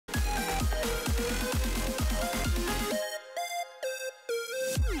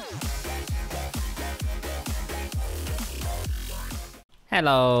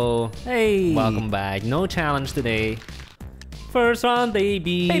Hello. Hey. Welcome back. No challenge today. First round,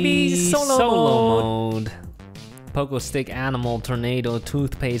 baby. Baby, solo mode. Pogo stick, animal, tornado,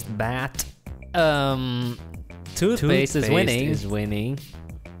 toothpaste, bat. Toothpaste is winning.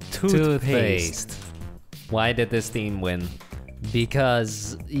 Toothpaste. Why did this team win?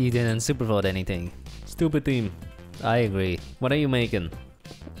 Because you didn't super vote anything. Stupid team. I agree. What are you making?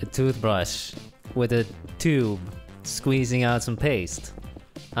 A toothbrush with a tube squeezing out some paste.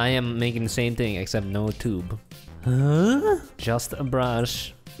 I am making the same thing except no tube. Huh? Just a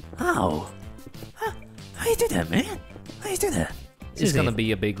brush. How? How you do that, man? How you do that? It's gonna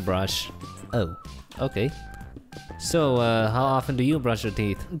be a big brush. Oh, okay. So, how often do you brush your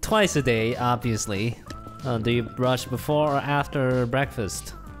teeth? Twice a day, obviously. Do you brush before or after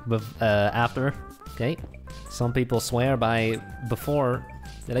breakfast? After. Okay. Some people swear by before.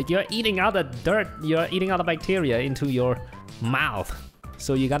 They're like, you're eating all the dirt, you're eating all the bacteria into your mouth.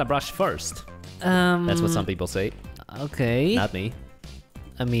 So you gotta brush first. That's what some people say. Okay. Not me.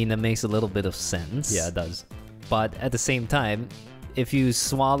 I mean, that makes a little bit of sense. Yeah, it does. But at the same time, if you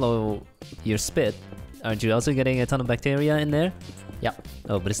swallow your spit, aren't you also getting a ton of bacteria in there? Yeah.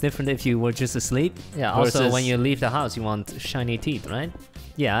 Oh, but it's different if you were just asleep. Yeah, also when you leave the house, you want shiny teeth, right?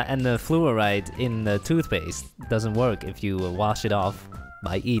 Yeah, and the fluoride in the toothpaste doesn't work if you wash it off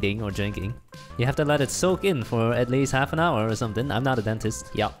by eating or drinking. You have to let it soak in for at least half an hour or something. I'm not a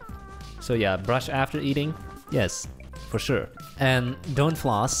dentist. Yeah. So yeah, brush after eating? Yes, For sure. and don't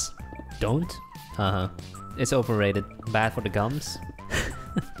floss. Don't? Uh-huh. It's overrated. Bad for the gums.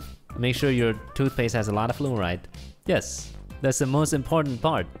 Make sure your toothpaste has a lot of fluoride. Yes, that's the most important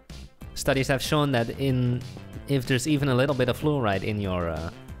part. Studies have shown that if there's even a little bit of fluoride in your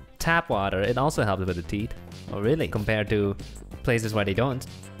tap water, it also helps with the teeth. Oh, really? Compared to places where they don't.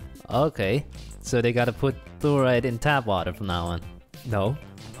 Okay. So they gotta put fluoride in tap water from now on. No,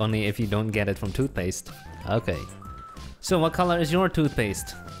 only if you don't get it from toothpaste. Okay. So what color is your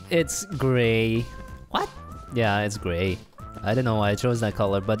toothpaste? It's gray. What? Yeah, it's gray. I don't know why I chose that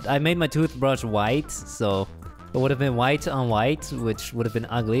color, but I made my toothbrush white, so it would have been white on white, which would have been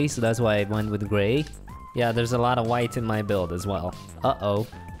ugly, so that's why I went with gray. Yeah, there's a lot of white in my build as well. Uh-oh.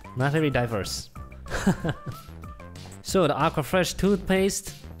 Not very diverse. So the Aquafresh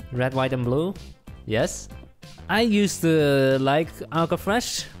toothpaste, red, white, and blue. Yes? I used to like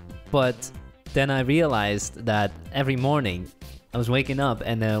Aquafresh, but then I realized that every morning I was waking up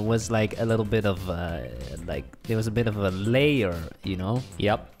and there was like a little bit of there was a bit of a layer, you know?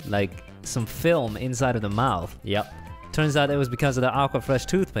 Yep. Like some film inside of the mouth. Yep. Turns out it was because of the Aquafresh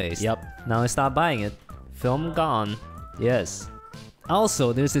toothpaste. Yep. Now I stopped buying it. Film gone. Yes.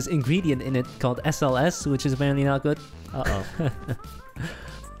 Also, there's this ingredient in it called SLS, which is apparently not good. Uh-oh.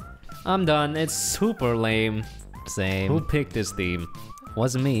 I'm done. It's super lame. Same. Who picked this theme?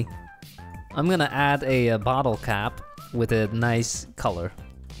 Wasn't me. I'm gonna add a bottle cap with a nice color.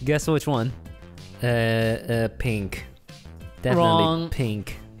 Guess which one? Pink. Definitely Wrong.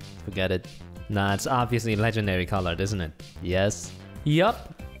 pink. Forget it. Nah, it's obviously legendary colored, isn't it? Yes.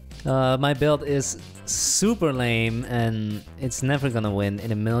 Yup. My build is super lame and it's never gonna win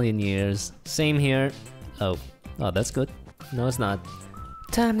in a million years. Same here. Oh, that's good. No, it's not.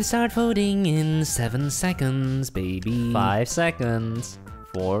 Time to start voting in 7 seconds, baby. 5 seconds.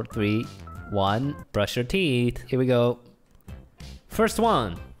 4, 3, 1. Brush your teeth. Here we go. First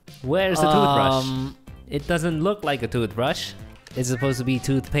one. Where's the toothbrush? It doesn't look like a toothbrush. It's supposed to be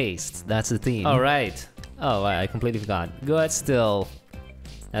toothpaste. That's the theme. Oh, right. Oh, I completely forgot. Good still.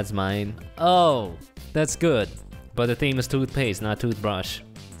 That's mine. Oh, that's good. But the theme is toothpaste, not toothbrush.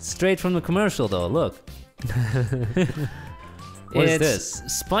 Straight from the commercial though, look. What is this?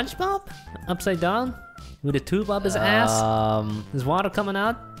 SpongeBob? Upside down? With a tube up his ass? There's water coming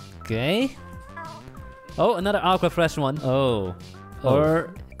out? Okay. Oh, another Aquafresh one. Oh.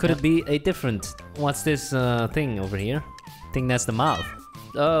 Or could it be a different? What's this thing over here? I think that's the mouth.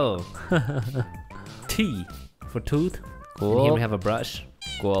 Oh. T for tooth. Cool. And here we have a brush.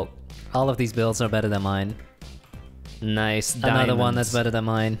 Cool. All of these builds are better than mine. Nice. Another one that's better than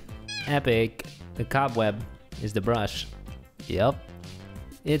mine. Epic. The cobweb is the brush. Yep.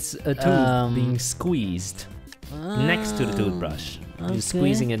 It's a tooth being squeezed next to the toothbrush. Okay. You're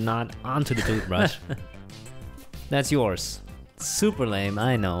squeezing it not onto the toothbrush. That's yours. Super lame,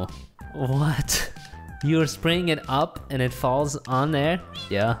 I know. What? You're spraying it up and it falls on there?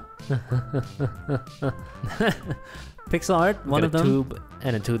 Yeah. Pixel art, one of them. A tube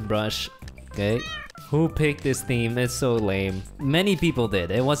and a toothbrush. Okay. Who picked this theme? It's so lame. Many people did.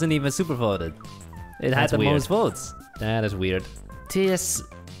 It wasn't even super voted. It had That's the weird. most votes. That is weird.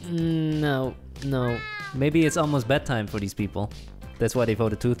 No. Maybe it's almost bedtime for these people. That's why they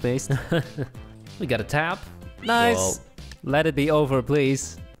voted toothpaste. We got a tap. Nice. Whoa. Let it be over,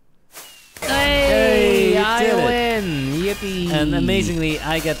 please. Hey, you I did it. win! Yippee! And amazingly,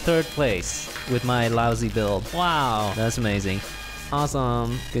 I get 3rd place with my lousy build. Wow, That's amazing.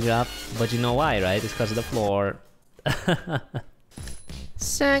 awesome. Good job. But you know why, right? It's because of the floor.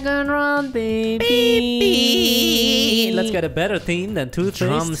 Second round, baby. Let's get a better theme than toothpaste.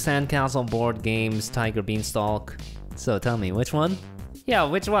 Drum, Sandcastle, board games, Tiger Beanstalk. So tell me, which one? Yeah,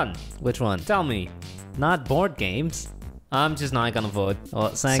 which one? Which one? Tell me. Not board games. I'm just not gonna vote. Well,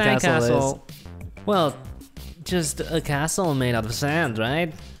 Sandcastle is... Well, just a castle made out of sand,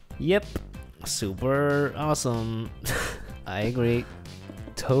 right? Yep. Super awesome. I agree.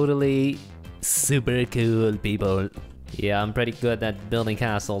 Totally super cool, people. Yeah, I'm pretty good at building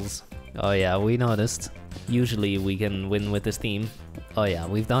castles. Oh yeah, we noticed. Usually we can win with this team. Oh yeah,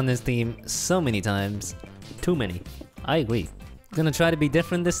 we've done this theme so many times. Too many. I agree. Gonna try to be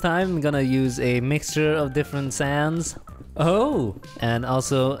different this time. I'm gonna use a mixture of different sands. Oh! And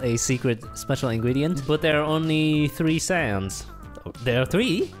also a secret special ingredient. But there are only 3 sands. There are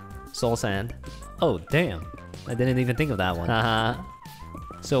 3? Soul sand. Oh, damn. I didn't even think of that one. Haha.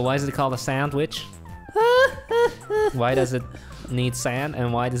 So why is it called a sandwich? Why does it need sand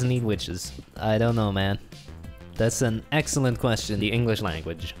and why does it need witches? I don't know, man. That's an excellent question. The English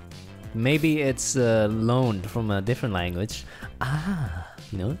language. Maybe it's loaned from a different language.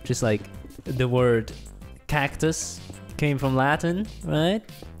 You know, just like the word cactus came from Latin, right?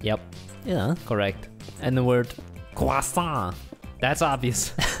 Yep, Yeah. correct. And the word croissant. That's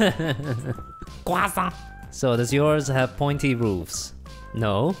obvious. Croissant. So does yours have pointy roofs?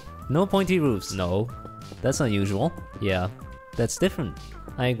 No. No pointy roofs. No. That's unusual. Yeah, That's different.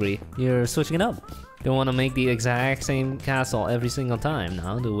 I agree. You're switching it up. Don't want to make the exact same castle every single time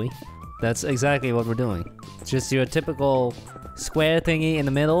now, do we? That's exactly what we're doing. It's just your typical square thingy in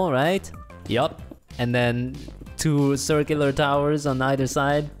the middle, right? Yup. And then 2 circular towers on either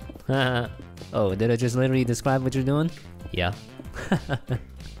side. Oh, did I just literally describe what you're doing? Yeah.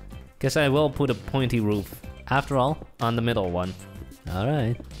 Guess I will put a pointy roof After all. on the middle one.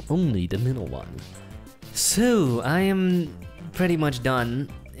 Alright. Only the middle one. So, I am pretty much done.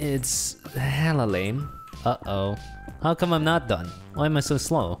 It's hella lame. Uh-oh. How come I'm not done? Why am I so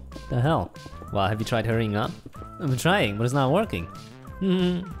slow? The hell? Well, have you tried hurrying up? I'm trying, but it's not working.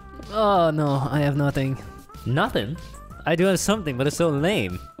 Oh no, I have nothing. Nothing? I do have something, but it's so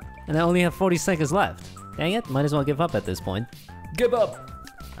lame. And I only have 40 seconds left. Dang it, might as well give up at this point. Give up!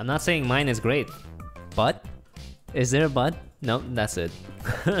 I'm not saying mine is great. But? Is there a but? No, that's it.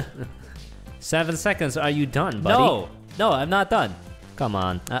 7 seconds, are you done, buddy? No! No, I'm not done. Come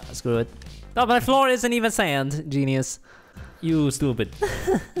on. Screw it. No, my floor isn't even sand, genius. You stupid.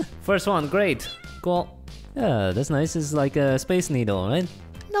 First one, great. Cool. Yeah, that's nice. It's like a space needle, right?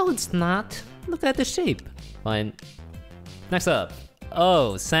 No, it's not. Look at the shape. Fine. Next up.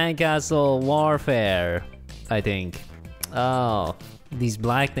 Oh, Sandcastle Warfare, I think. Oh, These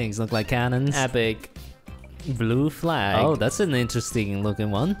black things look like cannons. epic. Blue flag. Oh, that's an interesting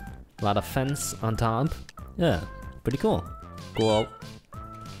looking one. A lot of fence on top. Yeah, pretty cool. Cool.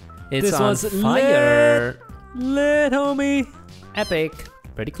 It's This on one's fire. Lit, homie. Epic.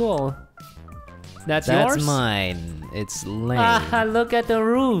 Pretty cool. That's That's yours? mine. It's lame. Ah, look at the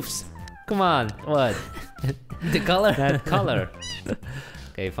roofs. Come on. What? The color? That color.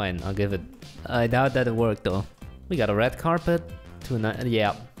 Okay, fine. I'll give it. I doubt that it worked though. We got a red carpet.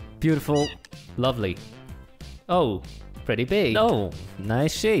 Yeah. Beautiful. Lovely. Oh, pretty big. Oh,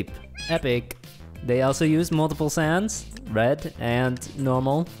 nice shape. Epic. They also use multiple sands, red and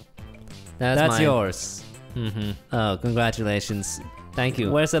normal. That's mine. yours. Mm-hmm. Oh, congratulations. Thank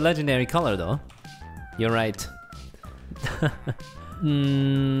you. Where's the legendary color though? You're right.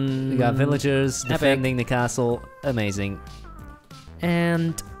 We got villagers defending the castle. Amazing.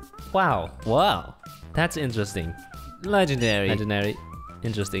 And wow, Wow. that's interesting. Legendary. Legendary.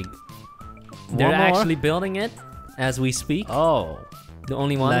 Interesting. One They're more? actually building it as we speak. Oh, The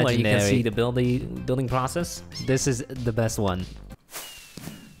only one where you can legendary. see the building process. this is the best one.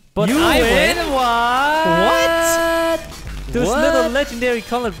 But You I win? win? What? Those What? little legendary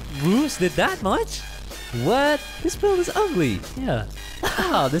colored roofs did that much? What? This build is ugly. Yeah.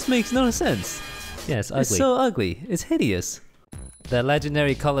 Wow, this makes no sense. Yes, ugly. It's so ugly. It's hideous. The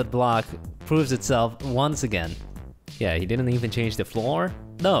legendary colored block proves itself once again. Yeah, he didn't even change the floor.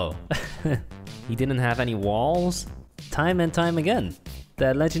 No. He didn't have any walls. Time and time again.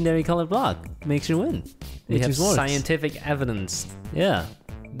 That legendary colored block makes you win. We It have just works. scientific evidence. Yeah.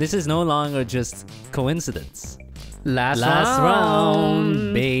 This is no longer just coincidence. Last Last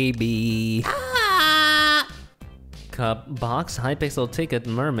round, baby. Cup box, high pixel ticket,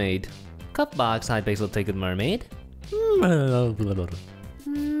 mermaid. Cup box, high pixel ticket, mermaid.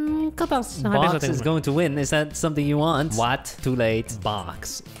 Cup box, high pixel Box ticket. is going to win. Is that something you want? What? Too late.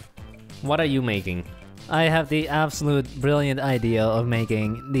 Box. What are you making? I have the absolute brilliant idea of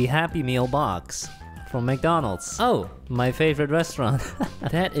making the Happy Meal box from McDonald's. Oh, My favorite restaurant.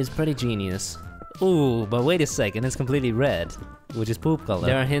 that is pretty genius. Ooh, but wait a second, it's completely red, which is poop color.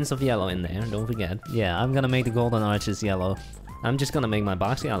 There are hints of yellow in there, don't forget. Yeah, I'm gonna make the golden arches yellow. I'm just gonna make my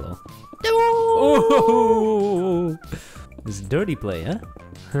box yellow. Ooh! This is dirty play,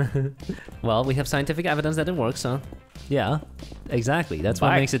 huh? Well, we have scientific evidence that it works, huh? Yeah, exactly. That's what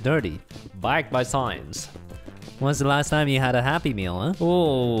Back. makes it dirty. Backed by science. When's the last time you had a Happy Meal, huh?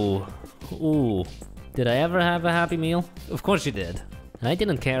 Ooh. Ooh. Did I ever have a Happy Meal? Of course you did. I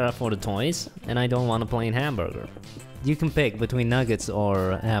didn't care for the toys, and I don't want a plain hamburger. You can pick between nuggets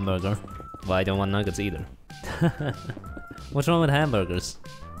or hamburger. Well, I don't want nuggets either. What's wrong with hamburgers?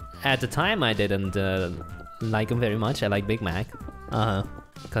 At the time, I didn't like them very much. I like Big Mac, Uh-huh.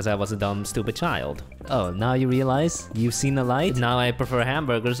 because I was a dumb, stupid child. Oh, now you realize? You've seen the light? Now I prefer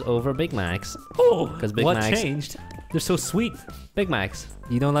hamburgers over Big Macs. Oh, Because Big what Macs, changed? they're so sweet. Big Macs,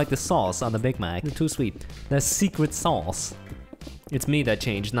 You don't like the sauce on the Big Mac. they're too sweet. That's secret sauce. It's me that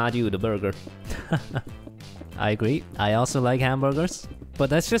changed, not you, the burger. I agree. I also like hamburgers, but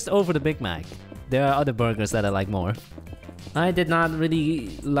that's just over the Big Mac. There are other burgers that I like more. I did not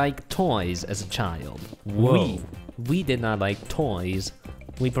really like toys as a child. Whoa. We did not like toys.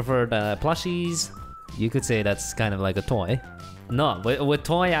 We preferred plushies. You could say that's kind of like a toy. No, with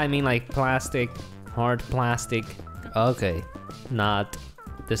toy I mean like plastic, hard plastic, Okay. not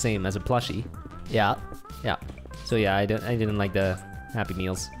the same as a plushie. Yeah. Yeah. So yeah, I didn't like the Happy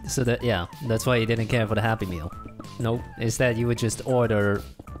Meals. So that's why you didn't care for the Happy Meal. Nope. Instead, you would just order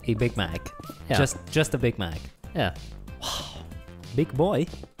a Big Mac. Yeah. Just a Big Mac. Yeah. Big boy.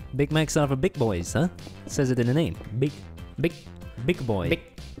 Big Macs are for big boys, huh? Says it in the name. Big boy.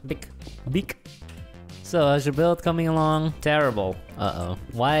 Big. So, how's your build coming along? Terrible. Uh-oh.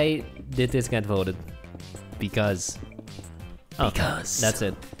 Why did this get voted? Because. Okay, Because. that's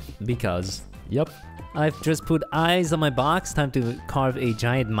it. Because. Yep. I've just put eyes on my box. Time to carve a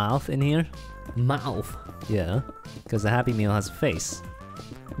giant mouth in here. Mouth. Yeah. Because the Happy Meal has a face.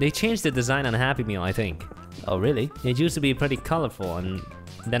 They changed the design on Happy Meal, I think. Oh, really? It used to be pretty colorful, and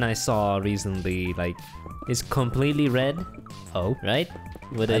then I saw recently, like, it's completely red, Oh. right?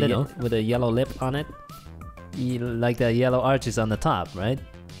 With I don't know. with a yellow lip on it. Like the yellow arches on the top, right?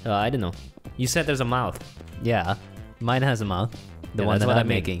 I don't know. You said there's a mouth. Yeah. Mine has a mouth. The Yeah, one that's that what I'm I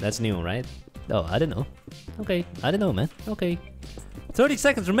mean. making. That's new, right? Oh, I don't know. Okay. I don't know, man. Okay. 30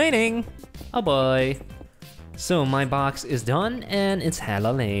 seconds remaining. Oh boy. So my box is done, and it's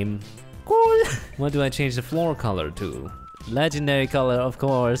hella lame. Cool. What do I change the floor color to? Legendary color, of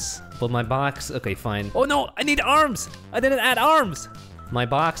course. But my box, okay, fine. Oh no, I need arms. I didn't add arms. My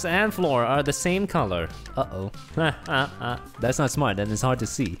box and floor are the same color. Uh-oh. That's not smart, then it's hard to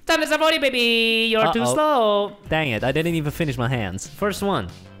see. Time is up, baby! You're too Uh-oh. slow! Dang it, I didn't even finish my hands. First one,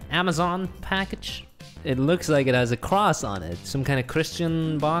 Amazon package. It looks like it has a cross on it. Some kind of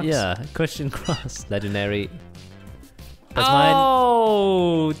Christian box. Yeah, Christian cross. Legendary. That's mine.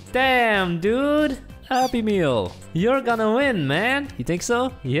 Oh, damn, dude. Happy Meal. You're gonna win, man. You think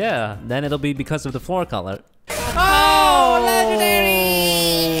so? Yeah. Then it'll be because of the floor color. Oh,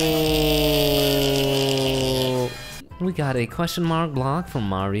 legendary! We got a question mark block from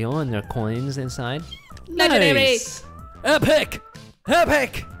Mario and their coins inside. Legendary! Nice. Epic!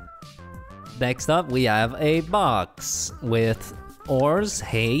 Epic! Next up, we have a box with ores,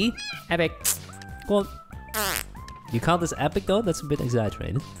 hay. Epic. Well, you call this epic though? That's a bit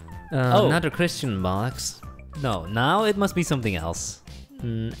exaggerated. Oh. Another Christian box. No, now it must be something else.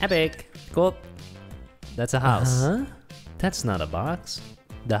 Epic. Cool. That's a house. Huh? That's not a box.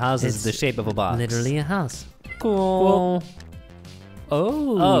 The house is It's the shape of a box. Literally a house. Cool.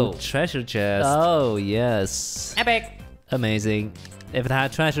 Oh, treasure chest. Oh, yes. Epic. Amazing. If it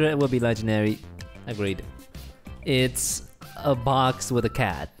had treasure, it would be legendary. Agreed. It's A box with a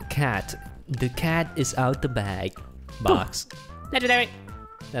cat. cat. The cat is out the bag. Box. Legendary.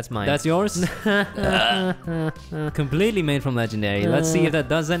 That's mine. That's yours? Completely made from legendary. Let's see if that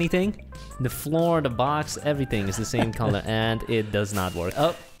does anything. The floor, the box, everything is the same color, and it does not work.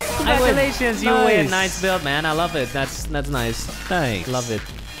 Oh, Congratulations, you win. Nice. Nice build, man. I love it. That's nice. thanks. Love it.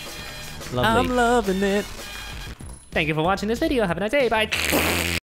 Lovely. I'm loving it. Thank you for watching this video. Have a nice day. Bye.